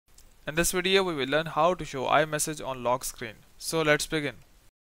In this video, we will learn how to show iMessage on lock screen. So let's begin.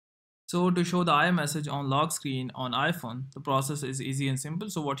 So to show the iMessage on lock screen on iPhone, the process is easy and simple.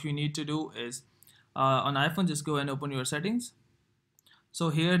 So what you need to do is on iPhone, just go and open your settings.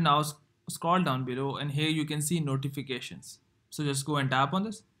 So here now scroll down below and here you can see notifications. So just go and tap on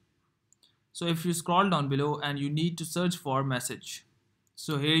this. So if you scroll down below and you need to search for message.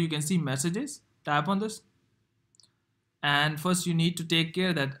 So here you can see messages, tap on this. And first you need to take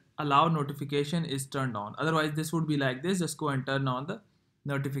care that allow notification is turned on. Otherwise this would be like this, just go and turn on the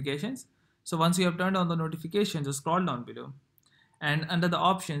notifications. So once you have turned on the notifications, just scroll down below. And under the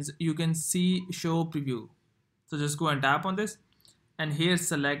options, you can see show preview. So just go and tap on this. And here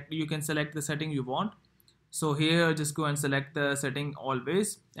you can select the setting you want. So here just go and select the setting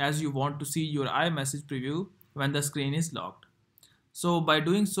always, as you want to see your iMessage preview when the screen is locked. So by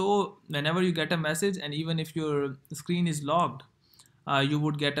doing so, whenever you get a message and even if your screen is locked, you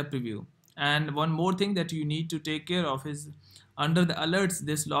would get a preview. And one more thing that you need to take care of is under the alerts,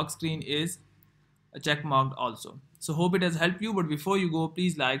 this lock screen is check marked also. So hope it has helped you, but before you go,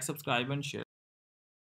 please like, subscribe and share.